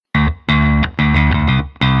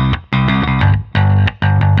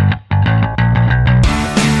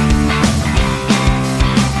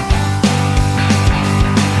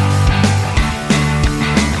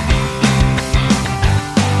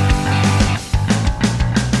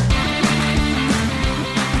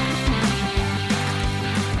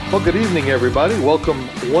Well, good evening, everybody. Welcome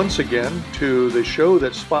once again to the show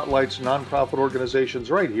that spotlights nonprofit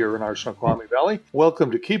organizations right here in our Snoqualmie Valley.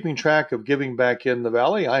 Welcome to Keeping Track of Giving Back in the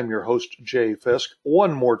Valley. I'm your host, Jay Fisk.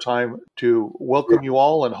 One more time to welcome you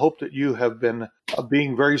all and hope that you have been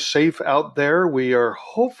being very safe out there. We are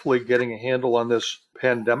hopefully getting a handle on this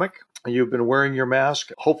pandemic. You've been wearing your mask.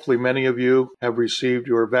 Hopefully many of you have received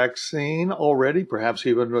your vaccine already, perhaps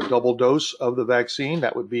even a double dose of the vaccine.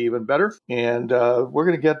 That would be even better. And we're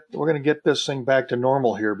going to get this thing back to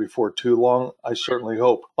normal here before too long, I certainly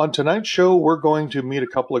hope. On tonight's show, we're going to meet a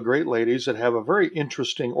couple of great ladies that have a very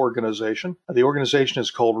interesting organization. The organization is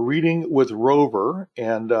called Reading with Rover,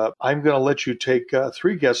 and I'm going to let you take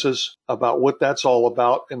three guesses about what that's all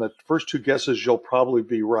about. And the first two guesses, you'll probably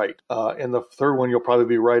be right. And the third one, you'll probably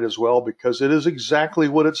be right as well, because it is exactly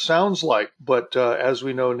what it sounds like. But as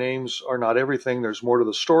we know, names are not everything. There's more to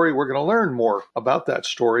the story. We're going to learn more about that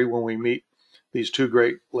story when we meet these two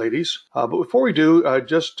great ladies. But before we do,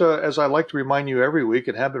 as I like to remind you every week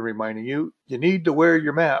and have been reminding you, you need to wear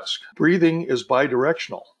your mask. Breathing is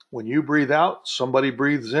bidirectional. When you breathe out, somebody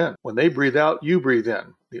breathes in. When they breathe out, you breathe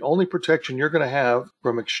in. The only protection you're going to have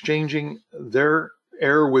from exchanging their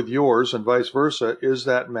air with yours and vice versa is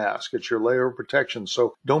that mask. It's your layer of protection.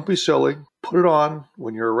 So don't be silly. Put it on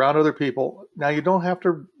when you're around other people. Now, you don't have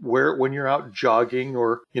to wear it when you're out jogging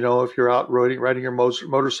or, if you're out riding your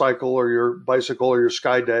motorcycle or your bicycle or you're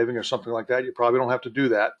skydiving or something like that. You probably don't have to do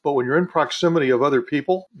that. But when you're in proximity of other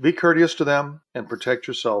people, be courteous to them and protect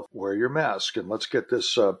yourself. Wear your mask, and let's get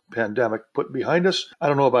this pandemic put behind us. I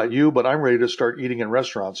don't know about you, but I'm ready to start eating in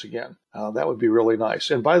restaurants again. That would be really nice.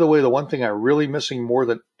 And by the way, the one thing I'm really missing more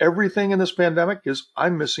than everything in this pandemic is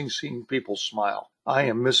I'm missing seeing people smile. I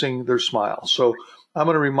am missing their smile. So I'm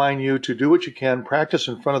going to remind you to do what you can. Practice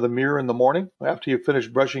in front of the mirror in the morning. After you finish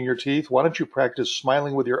brushing your teeth, why don't you practice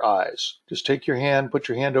smiling with your eyes? Just take your hand, put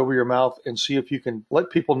your hand over your mouth, and see if you can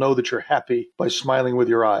let people know that you're happy by smiling with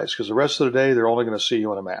your eyes, because the rest of the day, they're only going to see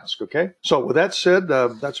you in a mask, okay? So with that said,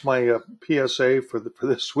 that's my PSA for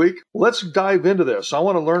this week. Let's dive into this. I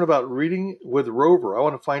want to learn about Reading with Rover. I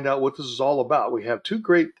want to find out what this is all about. We have two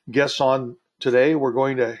great guests on today. We're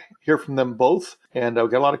going to hear from them both, and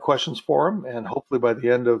I've got a lot of questions for them, and hopefully by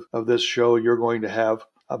the end of this show, you're going to have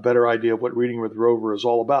a better idea of what Reading with Rover is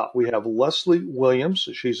all about. We have Leslie Williams.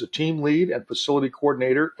 She's a team lead and facility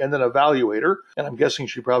coordinator and an evaluator, and I'm guessing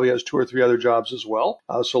she probably has two or three other jobs as well.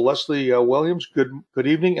 So Leslie Williams, good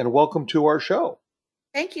evening, and welcome to our show.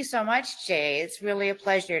 Thank you so much, Jay. It's really a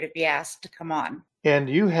pleasure to be asked to come on. And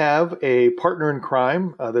you have a partner in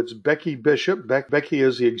crime that's Becky Bishop. Becky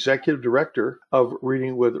is the executive director of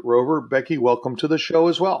Reading with Rover. Becky, welcome to the show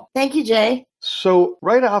as well. Thank you, Jay. So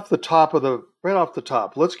right off the top,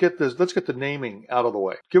 let's get the naming out of the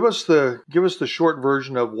way. Give us the short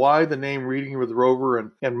version of why the name Reading with Rover,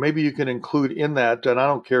 and maybe you can include in that, and I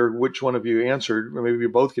don't care which one of you answered, maybe you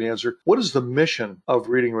both can answer. What is the mission of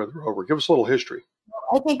Reading with Rover? Give us a little history.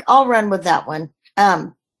 I think I'll run with that one.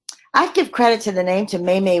 I give credit to the name to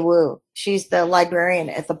Mei Wu. She's the librarian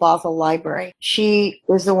at the Bothell Library. She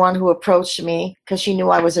was the one who approached me because she knew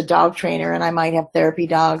I was a dog trainer and I might have therapy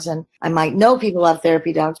dogs and I might know people have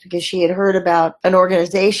therapy dogs, because she had heard about an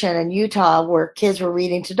organization in Utah where kids were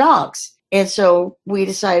reading to dogs. And so we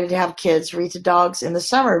decided to have kids read to dogs in the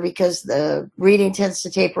summer, because the reading tends to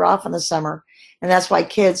taper off in the summer. And that's why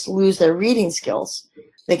kids lose their reading skills.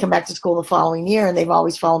 They come back to school the following year and they've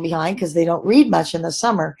always fallen behind because they don't read much in the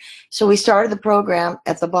summer. So we started the program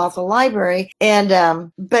at the Bothell Library,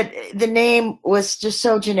 and but the name was just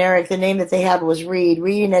so generic. The name that they had was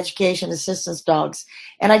Reading Education Assistance Dogs.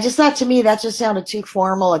 And I just thought, to me, that just sounded too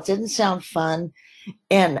formal. It didn't sound fun.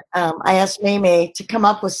 And I asked Mei to come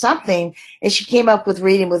up with something, and she came up with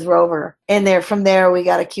Reading with Rover. And from there, we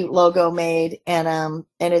got a cute logo made, and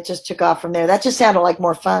it just took off from there. That just sounded like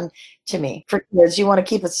more fun to me. For kids, you want to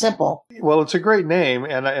keep it simple. Well, it's a great name,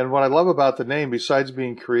 and what I love about the name, besides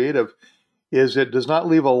being creative, is it does not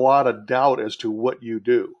leave a lot of doubt as to what you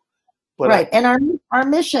do. But right, and our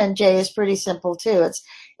mission, Jay, is pretty simple too. It's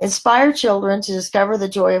inspire children to discover the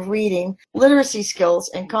joy of reading, literacy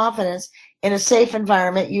skills, and confidence in a safe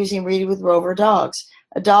environment using Reading with Rover dogs.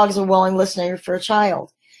 A dog is a willing listener for a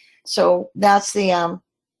child. So that's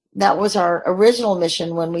that was our original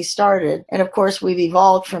mission when we started. And of course, we've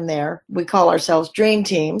evolved from there. We call ourselves Dream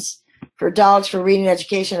Teams, for dogs, for reading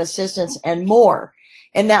education assistance, and more.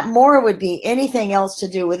 And that more would be anything else to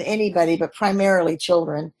do with anybody, but primarily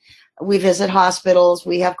children. We visit hospitals.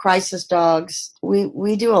 We have crisis dogs.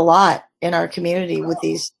 We do a lot in our community with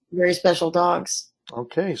these very special dogs.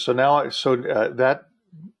 Okay, so now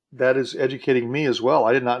that is educating me as well.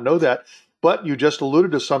 I did not know that, but you just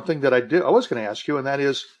alluded to something that I was going to ask you, and that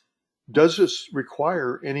is, Does this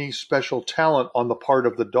require any special talent on the part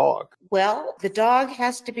of the dog? Well, the dog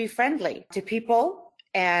has to be friendly to people,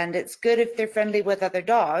 and it's good if they're friendly with other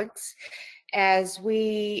dogs. As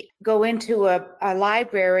we go into a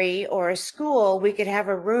library or a school, we could have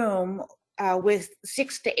a room with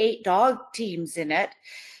 6 to 8 dog teams in it.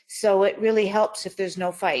 So it really helps if there's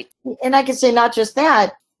no fight. And I can say not just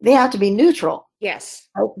that, they have to be neutral. Yes.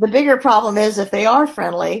 The bigger problem is if they are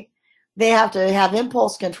friendly, they have to have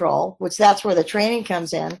impulse control, which that's where the training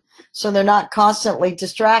comes in. So they're not constantly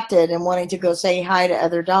distracted and wanting to go say hi to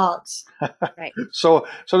other dogs. Right. So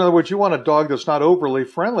in other words, you want a dog that's not overly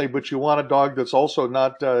friendly, but you want a dog that's also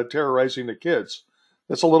not terrorizing the kids.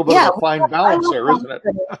 That's a little bit of a fine balance there, isn't it?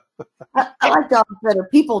 I like dogs that are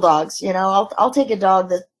people dogs. You know, I'll take a dog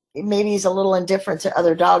that maybe he's a little indifferent to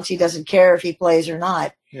other dogs. He doesn't care if he plays or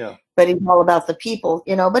not. Yeah. But he's all about the people,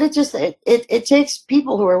 you know. But it takes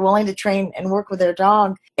people who are willing to train and work with their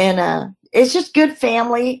dog, and it's just good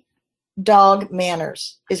family dog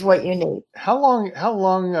manners is what you need. How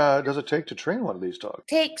long does it take to train one of these dogs?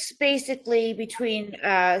 Takes basically between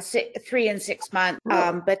 3 and 6 months,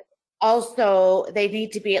 Really? but also they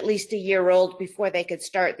need to be at least a year old before they could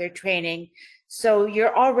start their training. So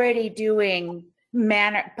you're already doing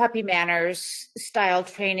puppy manners style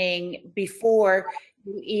training before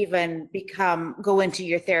you even go into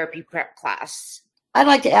your therapy prep class. I'd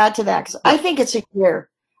like to add to that because I think it's a year.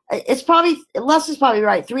 It's probably, Les is probably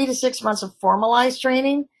right, 3 to 6 months of formalized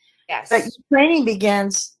training. Yes. But training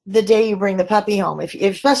begins the day you bring the puppy home,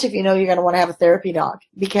 especially if you know you're going to want to have a therapy dog,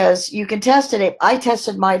 because you can test it. I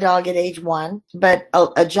tested my dog at age 1, but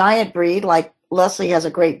a giant breed like Leslie has a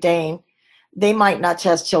Great Dane, they might not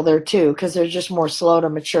test till they're 2 because they're just more slow to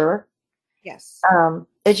mature. Yes.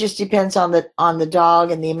 It just depends on the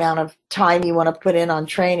dog and the amount of time you want to put in on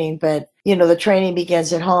training. But you know, the training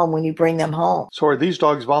begins at home when you bring them home. So are these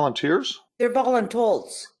dogs volunteers? They're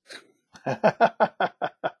voluntold.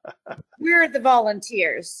 We're the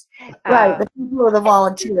volunteers. Right, the people are the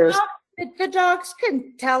volunteers. The dogs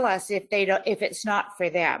can tell us if it's not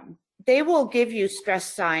for them. They will give you stress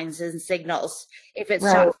signs and signals if it's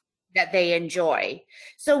not that they enjoy.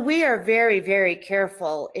 So we are very, very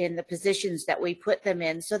careful in the positions that we put them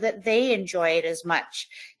in so that they enjoy it as much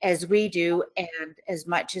as we do and as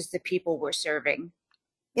much as the people we're serving.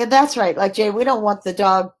 Yeah, that's right. Like Jay, we don't want the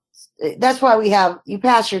dog. That's why you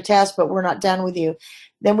pass your test, but we're not done with you.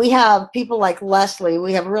 Then we have people like Leslie.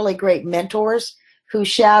 We have really great mentors who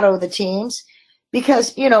shadow the teams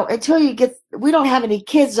because, you know, we don't have any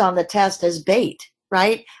kids on the test as bait,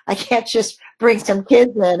 right? I can't just bring some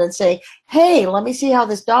kids in and say, hey, let me see how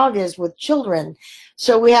this dog is with children.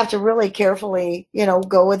 So we have to really carefully, you know,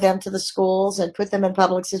 go with them to the schools and put them in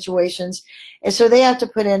public situations. And so they have to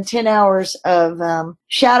put in 10 hours of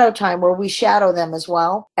shadow time where we shadow them as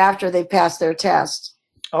well after they pass their test.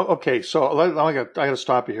 Oh, okay, so I got to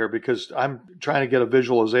stop you here because I'm trying to get a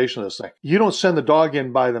visualization of this thing. You don't send the dog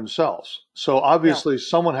in by themselves. So obviously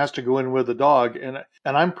someone has to go in with the dog. And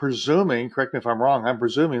I'm presuming, correct me if I'm wrong, I'm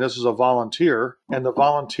presuming this is a volunteer and the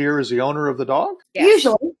volunteer is the owner of the dog? Yes.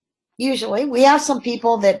 Usually. We have some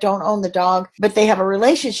people that don't own the dog, but they have a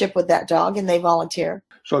relationship with that dog and they volunteer.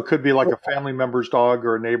 So it could be like a family member's dog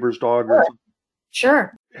or a neighbor's dog. Or something.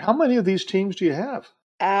 Sure. How many of these teams do you have?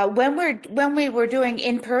 When we were doing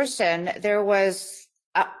in person, there was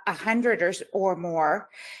 100 or more.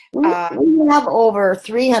 We have over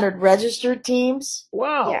 300 registered teams.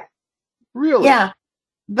 Wow. Yeah. Really? Yeah.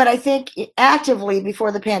 But I think actively,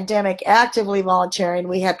 before the pandemic, actively volunteering,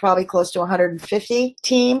 we had probably close to 150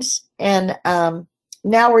 teams. And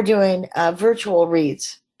now we're doing virtual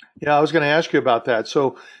reads. Yeah, I was going to ask you about that.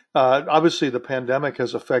 So obviously the pandemic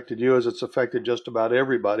has affected you as it's affected just about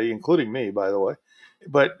everybody, including me, by the way.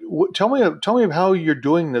 But tell me how you're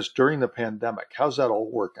doing this during the pandemic. How's that all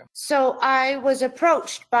working? So I was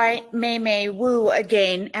approached by Mei Wu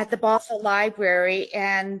again at the Bothell Library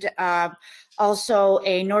and also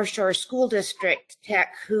a North Shore School District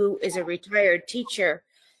tech who is a retired teacher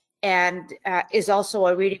and is also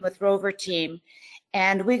a Reading with Rover team.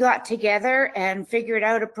 And we got together and figured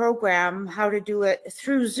out a program how to do it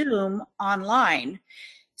through Zoom online,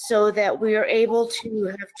 so that we are able to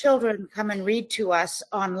have children come and read to us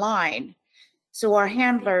online. So our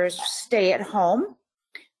handlers stay at home.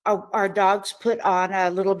 Our dogs put on a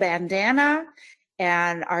little bandana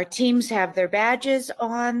and our teams have their badges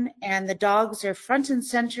on and the dogs are front and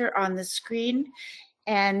center on the screen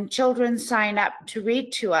and children sign up to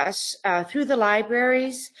read to us through the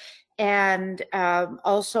libraries and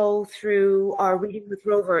also through our Reading with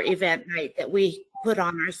Rover event night that we put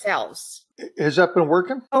on ourselves. Has that been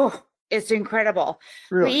working? Oh, It's incredible.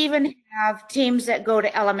 Really? We even have teams that go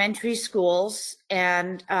to elementary schools.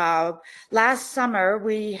 And last summer,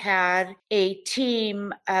 we had a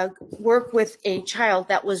team work with a child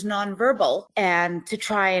that was nonverbal and to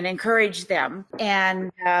try and encourage them.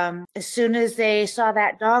 And as soon as they saw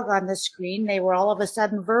that dog on the screen, they were all of a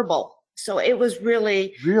sudden verbal. So it was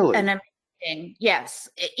really an amazing, yes.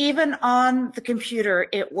 Even on the computer,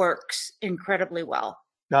 it works incredibly well.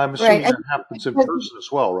 Now, I'm assuming that happens in person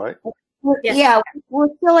as well, right? Yes. Yeah,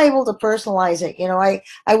 we're still able to personalize it.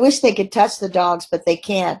 I wish they could touch the dogs, but they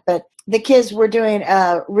can't. But the kids, we're doing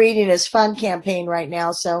a Reading is Fun campaign right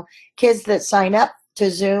now. So kids that sign up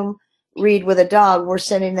to Zoom Read with a Dog, we're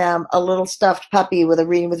sending them a little stuffed puppy with a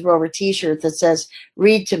Reading with Rover t-shirt that says,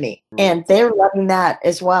 read to me. And they're loving that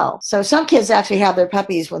as well. So some kids actually have their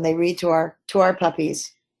puppies when they read to our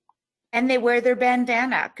puppies. And they wear their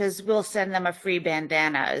bandana because we'll send them a free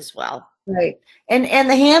bandana as well. Right. And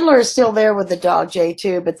the handler is still there with the dog, Jay,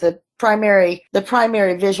 too, but the primary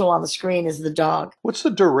visual on the screen is the dog. What's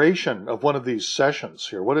the duration of one of these sessions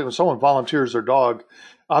here? What if someone volunteers their dog?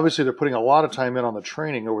 Obviously, they're putting a lot of time in on the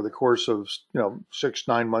training over the course of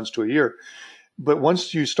 6-9 months to a year. But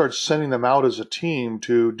once you start sending them out as a team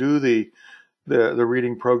to do the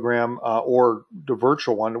reading program or the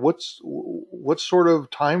virtual one, what sort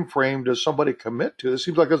of time frame does somebody commit to? It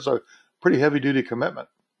seems like it's a pretty heavy duty commitment.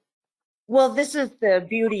 Well, this is the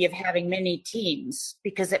beauty of having many teams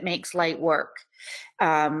because it makes light work.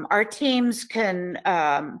 Our teams can,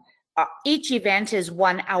 each event is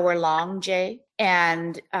 1 hour long, Jay.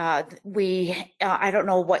 And I don't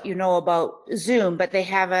know what you know about Zoom, but they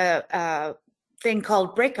have a thing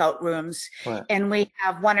called breakout rooms. Right. And we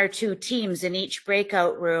have 1 or 2 teams in each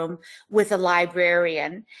breakout room with a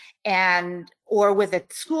librarian or with a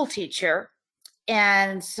school teacher.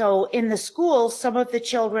 And so in the school, some of the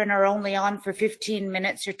children are only on for 15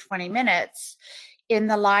 minutes or 20 minutes. In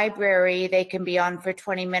the library, they can be on for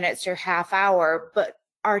 20 minutes or half hour, but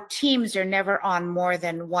our teams are never on more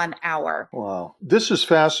than 1 hour. Wow. This is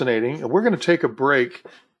fascinating. We're going to take a break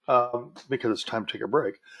because it's time to take a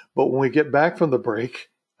break. But when we get back from the break,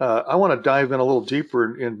 I want to dive in a little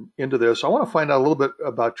deeper into this. I want to find out a little bit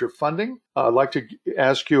about your funding. I'd like to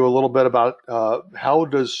ask you a little bit about how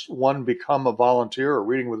does one become a volunteer or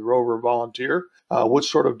Reading with Rover volunteer? What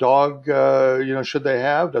sort of dog should they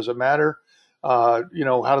have? Does it matter? How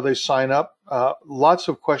do they sign up? Lots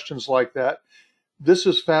of questions like that. This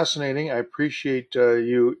is fascinating. I appreciate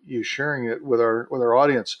you sharing it with our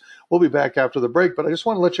audience. We'll be back after the break, but I just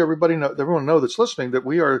want to let everyone know that's listening that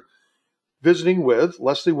we are visiting with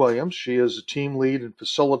Leslie Williams. She is a team lead and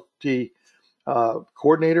facility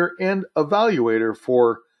coordinator and evaluator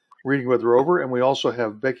for Reading with Rover. And we also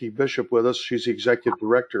have Becky Bishop with us. She's the executive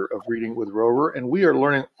director of Reading with Rover. And we are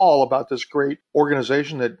learning all about this great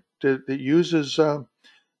organization that uses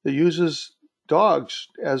dogs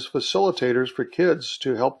as facilitators for kids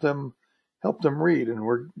to help them read. And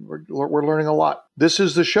we're learning a lot. This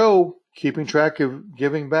is the show, keeping track of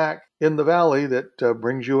giving back in the Valley, that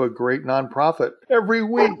brings you a great nonprofit every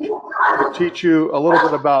week to teach you a little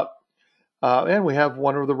bit about, and we have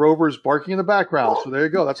one of the Rovers barking in the background. So there you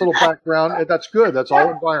go. That's a little background. That's good. That's all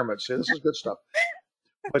environment. See, this is good stuff.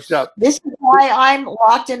 But this is why I'm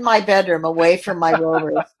locked in my bedroom away from my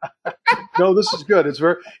Rovers. No, this is good. It's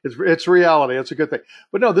reality. It's a good thing.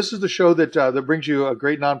 But no, this is the show that brings you a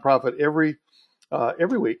great nonprofit every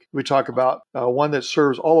week. We talk about one that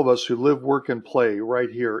serves all of us who live, work, and play right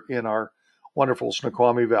here in our wonderful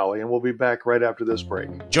Snoqualmie Valley. And we'll be back right after this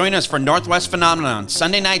break. Join us for Northwest Phenomenon,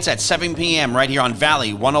 Sunday nights at 7 p.m. right here on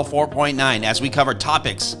Valley 104.9 as we cover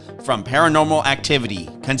topics from paranormal activity,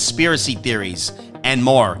 conspiracy theories, and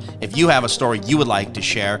more. If you have a story you would like to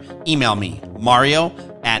share, email me,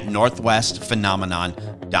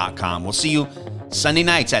 mario@northwestphenomenon.com. We'll see you Sunday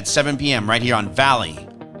nights at 7 p.m. right here on Valley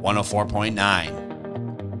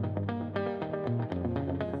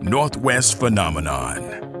 104.9. Northwest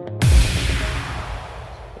Phenomenon.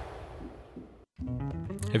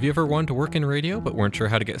 Have you ever wanted to work in radio but weren't sure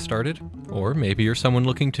how to get started? Or maybe you're someone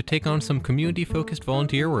looking to take on some community-focused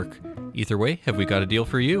volunteer work. Either way, have we got a deal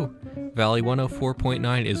for you? Valley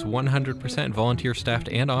 104.9 is 100% volunteer staffed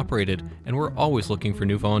and operated, and we're always looking for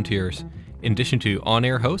new volunteers. In addition to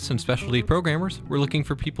on-air hosts and specialty programmers, we're looking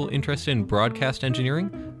for people interested in broadcast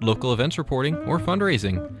engineering, local events reporting, or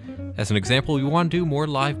fundraising. As an example, we want to do more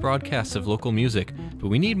live broadcasts of local music, but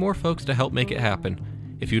we need more folks to help make it happen.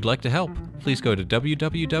 If you'd like to help, please go to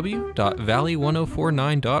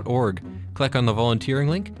www.valley1049.org, click on the volunteering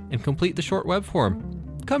link, and complete the short web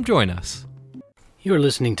form. Come join us. You are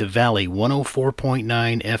listening to Valley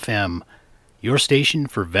 104.9 FM, your station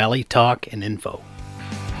for Valley talk and info.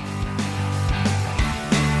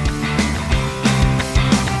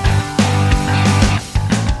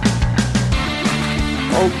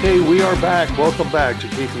 Okay, we are back. Welcome back to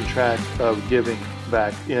Keeping Track of Giving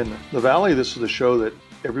Back in the Valley. This is the show that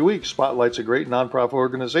every week spotlights a great nonprofit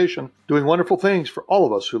organization doing wonderful things for all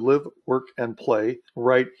of us who live, work, and play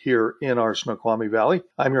right here in our Snoqualmie Valley.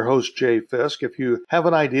 I'm your host, Jay Fisk. If you have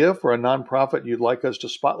an idea for a nonprofit you'd like us to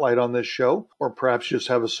spotlight on this show, or perhaps just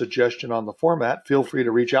have a suggestion on the format, feel free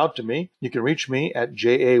to reach out to me. You can reach me at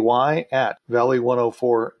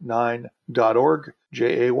jay@valley1049.org,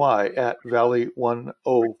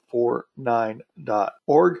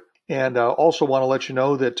 jay@valley1049.org. And also want to let you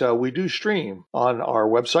know that we do stream on our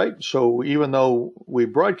website. So even though we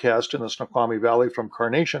broadcast in the Snoqualmie Valley from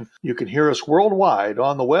Carnation, you can hear us worldwide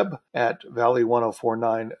on the web at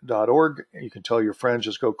valley1049.org. You can tell your friends,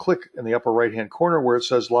 just go click in the upper right-hand corner where it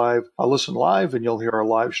says live, listen live, and you'll hear our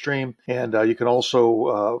live stream. And you can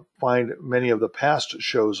also find many of the past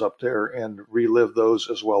shows up there and relive those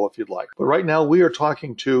as well if you'd like. But right now we are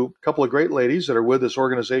talking to a couple of great ladies that are with this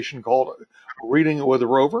organization called Reading with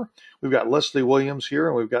Rover. We've got Leslie Williams here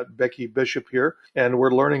and we've got Becky Bishop here, and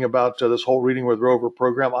we're learning about this whole Reading with Rover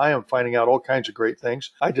program. I am finding out all kinds of great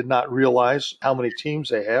things. I did not realize how many teams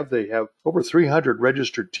they have. They have over 300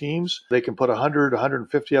 registered teams. They can put 100,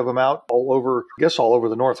 150 of them out all over, I guess all over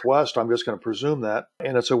the Northwest. I'm just going to presume that.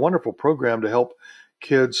 And it's a wonderful program to help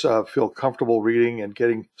kids feel comfortable reading and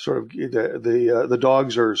getting sort of the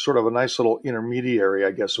dogs are sort of a nice little intermediary, I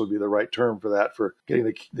guess would be the right term for that, for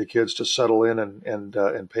getting the kids to settle in and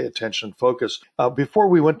pay attention and focus. Before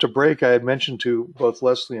we went to break, I had mentioned to both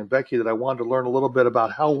Leslie and Becky that I wanted to learn a little bit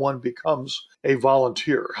about how one becomes a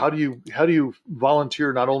volunteer. How do you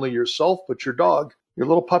volunteer not only yourself but your dog, your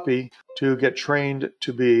little puppy, to get trained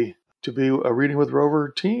to be a Reading with Rover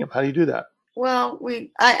team? How do you do that? Well,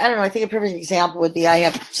 I don't know. I think a perfect example would be I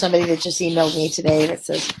have somebody that just emailed me today that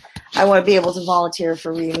says, I want to be able to volunteer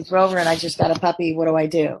for Reading with Rover, and I just got a puppy. What do I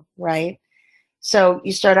do? Right? So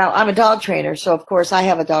you start out, I'm a dog trainer, so of course I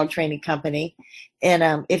have a dog training company.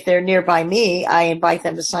 And if they're nearby me, I invite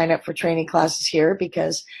them to sign up for training classes here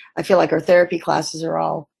because I feel like our therapy classes are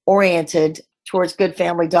all oriented towards good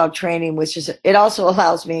family dog training, it also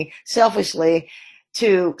allows me selfishly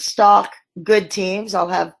to stock good teams. I'll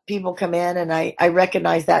have people come in and I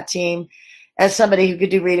recognize that team as somebody who could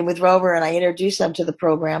do Reading with Rover, and I introduce them to the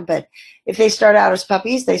program. But if they start out as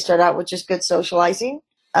puppies, they start out with just good socializing,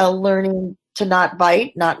 learning to not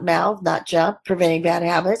bite, not mouth, not jump, preventing bad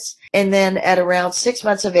habits. And then at around 6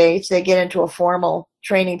 months of age, they get into a formal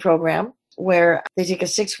training program where they take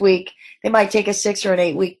they might take a 6 or an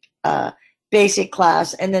 8 week basic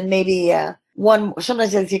class, and then maybe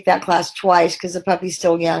sometimes they take that class twice because the puppy's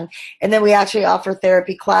still young. And then we actually offer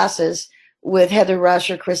therapy classes with Heather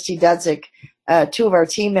Rush or Christy Dudzik. Two of our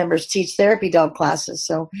team members teach therapy dog classes.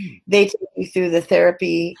 So they take you through the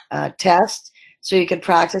therapy test so you can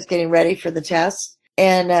practice getting ready for the test.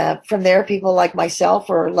 And from there, people like myself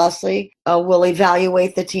or Leslie will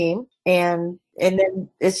evaluate the team. And then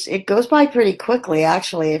it goes by pretty quickly,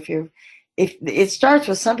 actually. If it starts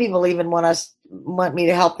with some people even want me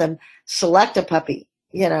to help them select a puppy,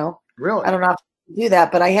 Really? I don't know how to do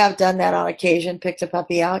that, but I have done that on occasion, picked a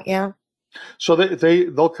puppy out. Yeah. So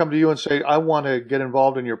they'll come to you and say, I want to get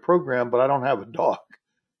involved in your program, but I don't have a dog.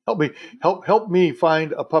 Help me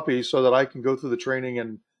find a puppy so that I can go through the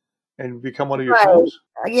training and become one of your teams.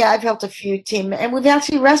 Yeah, I've helped a few teams, and we've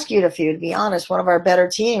actually rescued a few, to be honest. One of our better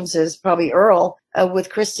teams is probably Earl with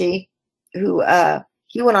Christy, who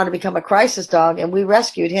he went on to become a crisis dog, and we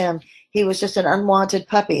rescued him. He was just an unwanted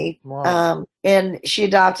puppy. Wow. And she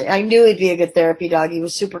adopted. I knew he'd be a good therapy dog. He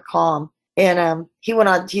was super calm. And he went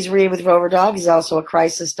on, he's Reading with Rover dog. He's also a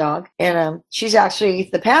crisis dog. And she's actually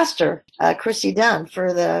the pastor, Christy Dunn,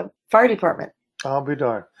 for the fire department. I'll be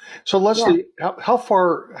darned. So Leslie, how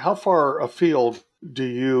far afield do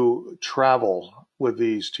you travel with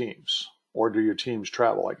these teams? Or do your teams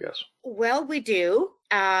travel, I guess? Well, we do.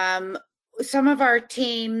 Some of our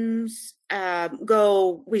teams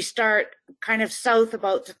we start kind of south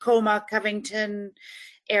about Tacoma, Covington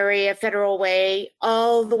area, Federal Way,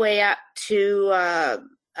 all the way up to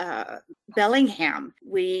Bellingham.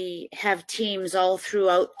 We have teams all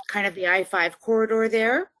throughout kind of the I-5 corridor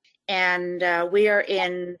there. And we are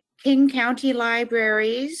in King County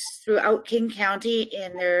libraries throughout King County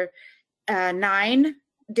in their 9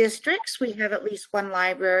 districts. We have at least one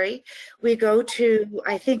library. We go to,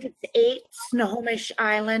 I think it's 8 Snohomish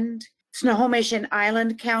and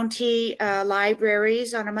Island County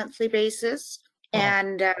libraries on a monthly basis.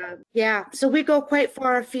 And so we go quite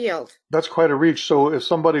far afield. That's quite a reach. So if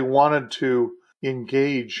somebody wanted to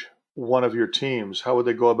engage one of your teams, how would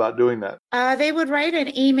they go about doing that? They would write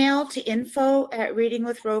an email to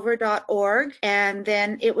info@readingwithrover.org, and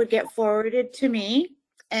then it would get forwarded to me.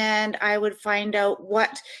 and I would find out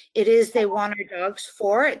what it is they want our dogs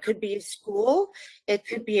for. It could be a school, it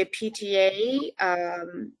could be a PTA,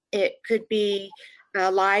 it could be a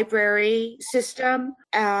library system,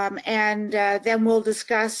 and then we'll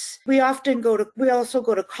discuss. We also go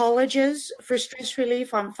to colleges for stress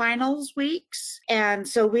relief on finals weeks, and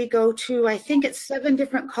so we go to, I think it's 7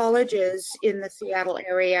 different colleges in the Seattle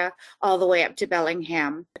area, all the way up to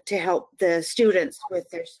Bellingham, to help the students with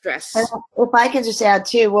their stress. And if I can just add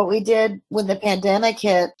too, what we did when the pandemic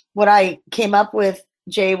hit, what I came up with,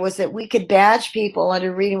 Jay, was that we could badge people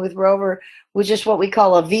under Reading with Rover with just what we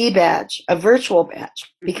call a V badge, a virtual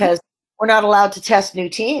badge, because we're not allowed to test new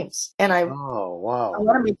teams. And Oh, wow.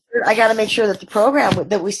 I got to make sure that the program,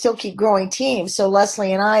 that we still keep growing teams. So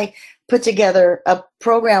Leslie and I put together a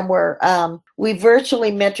program where we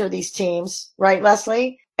virtually mentor these teams, right,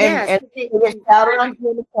 Leslie? And they get shouted on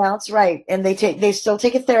Zoom accounts, right? And they still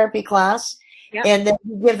take a therapy class, and then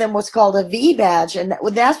we give them what's called a V badge, and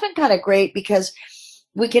that's been kind of great because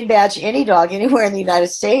we can badge any dog anywhere in the United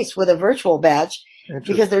States with a virtual badge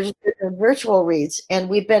because they're just virtual reads. And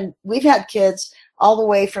we've had kids all the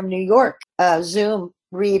way from New York Zoom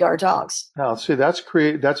read our dogs. Now, see, that's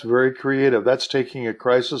very creative. That's taking a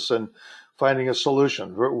crisis and finding a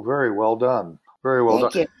solution. Very well done. Very well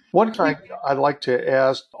Thank done. you. One thing I'd like to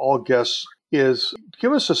ask all guests is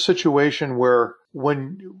give us a situation where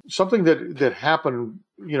when something that happened,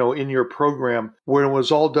 in your program, when it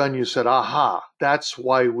was all done, you said, aha, that's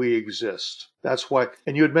why we exist. That's why.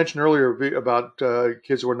 And you had mentioned earlier about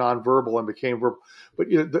kids who were nonverbal and became verbal. But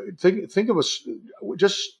think of us,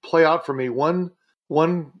 just play out for me one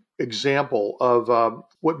example of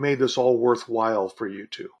what made this all worthwhile for you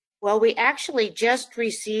two. Well, we actually just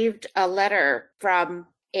received a letter from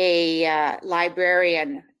a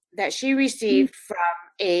librarian that she received from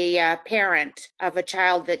a parent of a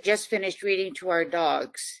child that just finished reading to our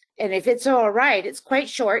dogs. And if it's all right, it's quite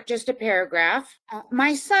short, just a paragraph.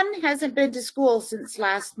 My son hasn't been to school since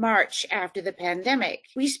last March after the pandemic.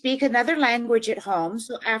 We speak another language at home,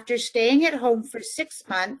 so after staying at home for 6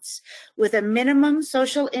 months with a minimum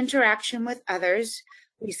social interaction with others,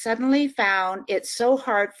 we suddenly found it so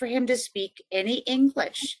hard for him to speak any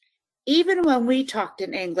English. Even when we talked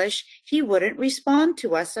in English, he wouldn't respond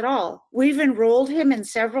to us at all. We've enrolled him in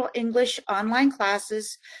several English online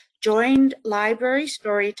classes, joined library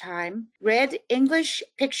story time, read English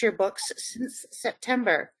picture books since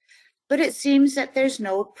September, but it seems that there's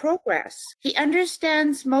no progress. He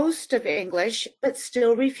understands most of English, but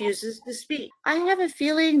still refuses to speak. I have a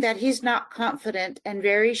feeling that he's not confident and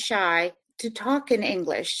very shy to talk in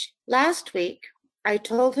English. Last week, I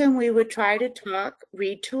told him we would try to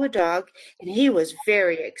read to a dog, and he was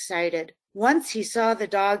very excited. Once he saw the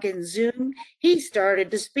dog in Zoom, he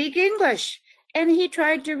started to speak English, and he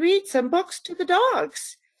tried to read some books to the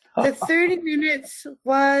dogs. The 30 minutes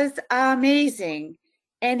was amazing,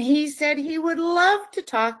 and he said he would love to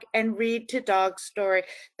talk and read to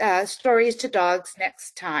stories to dogs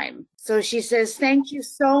next time. So she says, thank you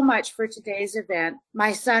so much for today's event.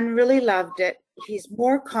 My son really loved it. He's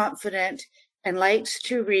more confident and likes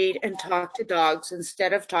to read and talk to dogs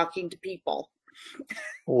instead of talking to people.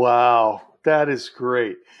 Wow, that is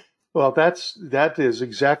great. Well, that is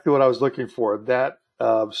exactly what I was looking for. That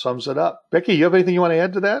sums it up. Becky, you have anything you want to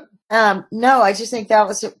add to that? No, I just think that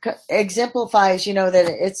exemplifies,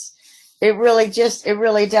 that it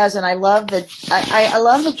really does. And I love I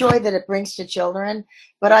love the joy that it brings to children,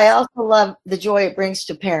 but I also love the joy it brings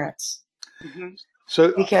to parents. Mm-hmm.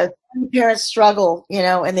 So, because parents struggle,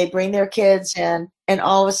 and they bring their kids in, and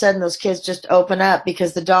all of a sudden those kids just open up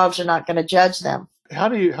because the dogs are not going to judge them. How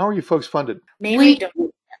are you folks funded? Mainly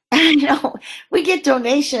we get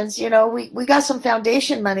donations. We got some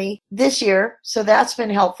foundation money this year, so that's been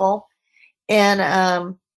helpful.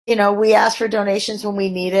 And we ask for donations when we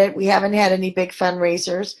need it. We haven't had any big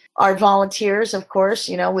fundraisers. Our volunteers, of course,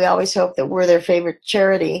 we always hope that we're their favorite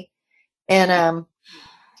charity. And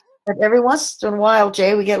but every once in a while,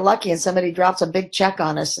 Jay, we get lucky and somebody drops a big check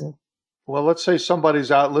on us. And well, let's say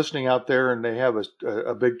somebody's listening out there and they have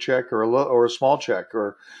a big check or a small check,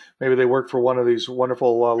 or maybe they work for one of these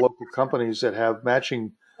wonderful local companies that have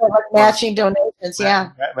matching donations,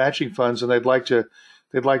 matching funds, and they'd like to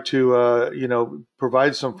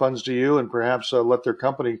provide some funds to you and perhaps let their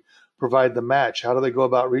company provide the match. How do they go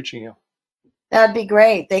about reaching you? That'd be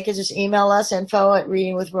great. They could just email us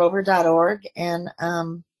info@readingwithrover.org, and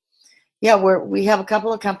we have a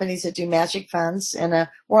couple of companies that do matching funds, and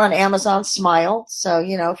we're on Amazon Smile. So,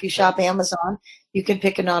 if you shop Amazon, you can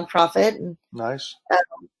pick a nonprofit. And nice.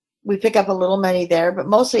 We pick up a little money there, but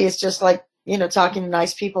mostly it's just like, talking to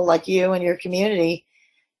nice people like you and your community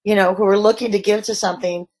who are looking to give to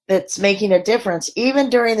something that's making a difference, even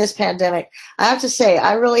during this pandemic. I have to say,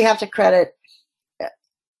 I really have to credit,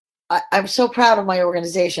 I'm so proud of my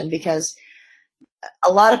organization, because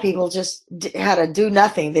a lot of people just had to do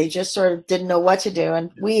nothing. They just sort of didn't know what to do.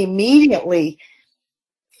 And we immediately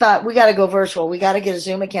thought, we got to go virtual. We got to get a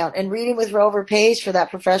Zoom account. And Reading with Rover pays for that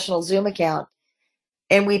professional Zoom account.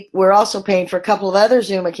 And we're also paying for a couple of other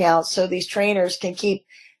Zoom accounts so these trainers can keep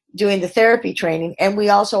doing the therapy training. And we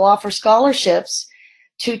also offer scholarships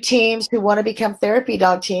to teams who want to become therapy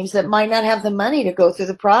dog teams that might not have the money to go through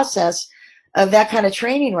the process of that kind of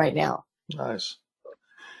training right now. Nice.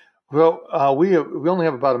 Well, we only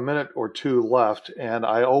have about a minute or two left, and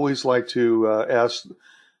I always like to ask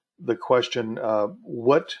the question,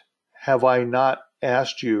 what have I not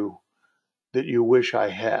asked you that you wish I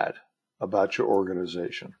had about your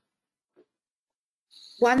organization?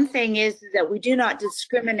 One thing is that we do not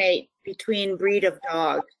discriminate between breed of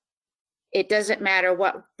dog. It doesn't matter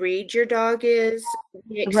what breed your dog is.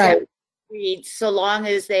 We accept breeds so long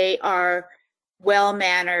as they are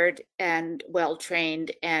well-mannered and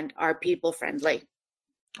well-trained and are people-friendly.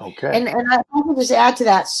 Okay. And I can just add to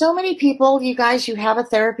that. So many people, you guys, you have a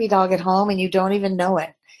therapy dog at home and you don't even know it.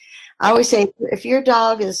 I always say, if your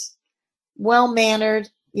dog is well-mannered,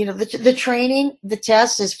 the training, the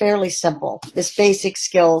test is fairly simple. It's basic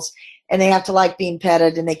skills, and they have to like being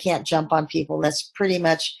petted, and they can't jump on people. That's pretty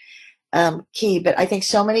much key. But I think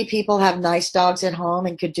so many people have nice dogs at home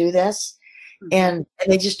and could do this. And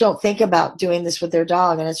they just don't think about doing this with their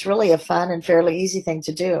dog. And it's really a fun and fairly easy thing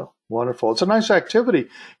to do. Wonderful. It's a nice activity.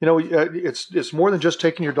 It's more than just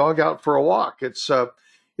taking your dog out for a walk. It's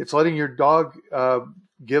letting your dog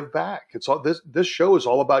give back. It's all this show is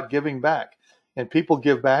all about giving back, and people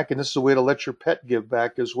give back, and this is a way to let your pet give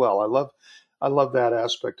back as well. I love that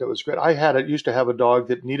aspect. It was great. I used to have a dog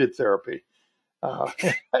that needed therapy. Well,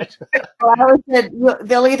 I always said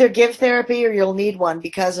they'll either give therapy or you'll need one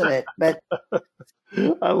because of it. But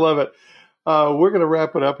I love it. We're going to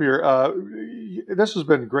wrap it up here. This has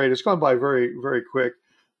been great. It's gone by very, very quick,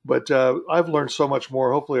 but I've learned so much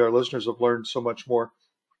more. Hopefully our listeners have learned so much more.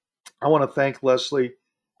 I want to thank Leslie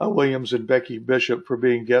Williams and Becky Bishop for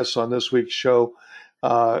being guests on this week's show,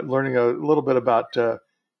 learning a little bit about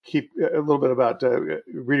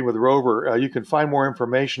Reading with Rover. You can find more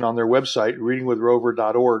information on their website,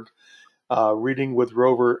 readingwithrover.org.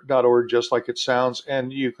 Readingwithrover.org, just like it sounds.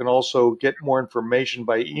 And you can also get more information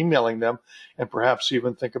by emailing them, and perhaps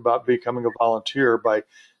even think about becoming a volunteer by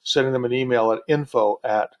sending them an email at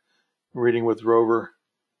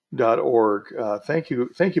info@readingwithrover.org. Thank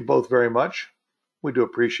you both very much. We do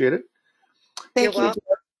appreciate it. Thank you.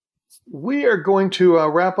 We are going to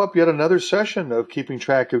wrap up yet another session of Keeping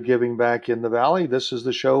Track of Giving Back in the Valley. This is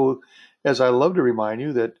the show, as I love to remind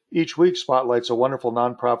you, that each week spotlights a wonderful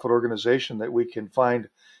nonprofit organization that we can find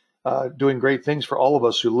doing great things for all of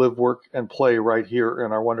us who live, work, and play right here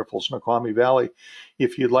in our wonderful Snoqualmie Valley.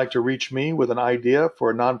 If you'd like to reach me with an idea for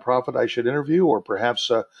a nonprofit I should interview, or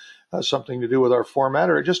perhaps something to do with our format,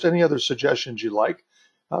 or just any other suggestions you like,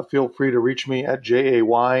 feel free to reach me at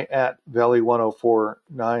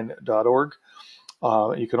jay@valley1049.org.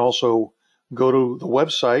 You can also go to the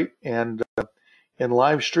website and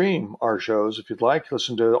live stream our shows if you'd like.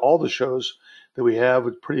 Listen to all the shows that we have,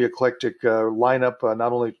 with pretty eclectic lineup.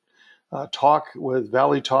 Not only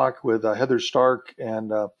Valley Talk with Heather Stark,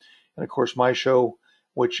 and of course my show,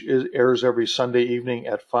 which airs every Sunday evening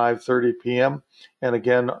at 5:30 p.m. and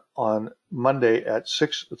again on Monday at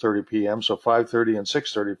 6:30 p.m. So 5:30 and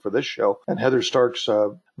 6:30 for this show. And Heather Stark's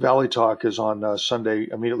Valley Talk is on Sunday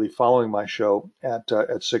immediately following my show at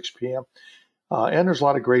 6 p.m. And there's a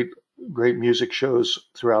lot of great music shows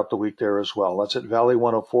throughout the week there as well. That's at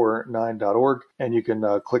valley1049.org, and you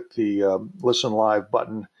can click the Listen Live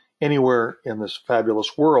button anywhere in this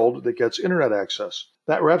fabulous world that gets internet access.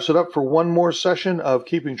 That wraps it up for one more session of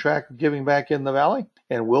Keeping Track of Giving Back in the Valley,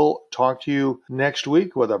 and we'll talk to you next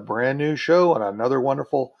week with a brand new show on another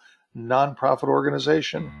wonderful nonprofit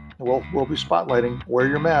organization. We'll be spotlighting. Wear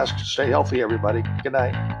your mask. Stay healthy, everybody. Good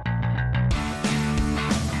night.